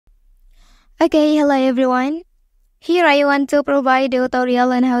Okay, hello everyone. Here I want to provide a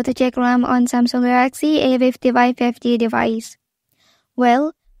tutorial on how to check RAM on Samsung Galaxy A55 device.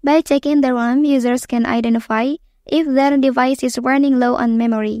 Well, by checking the RAM, users can identify if their device is running low on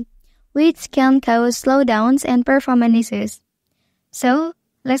memory, which can cause slowdowns and performance issues. So,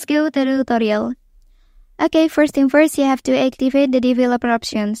 let's go to the tutorial. Okay, first thing first, you have to activate the developer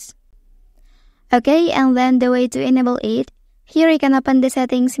options. Okay, and then the way to enable it, here you can open the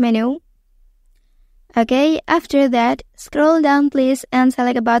settings menu. Okay, after that, scroll down please and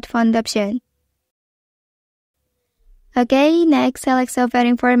select about font option. Okay, next select software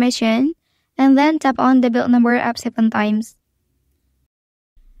information and then tap on the build number up 7 times.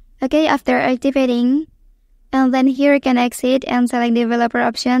 Okay, after activating, and then here you can exit and select developer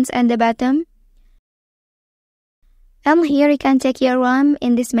options at the bottom. And here you can check your RAM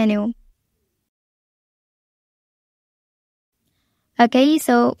in this menu. Okay,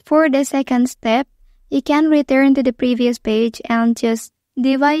 so for the second step, you can return to the previous page and choose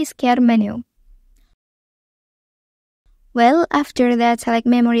Device Care menu. Well, after that, select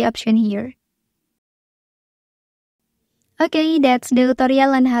Memory option here. Okay, that's the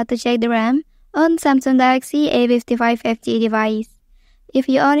tutorial on how to check the RAM on Samsung Galaxy A55 FE device. If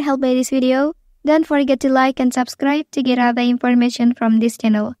you are helped by this video, don't forget to like and subscribe to get other information from this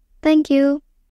channel. Thank you.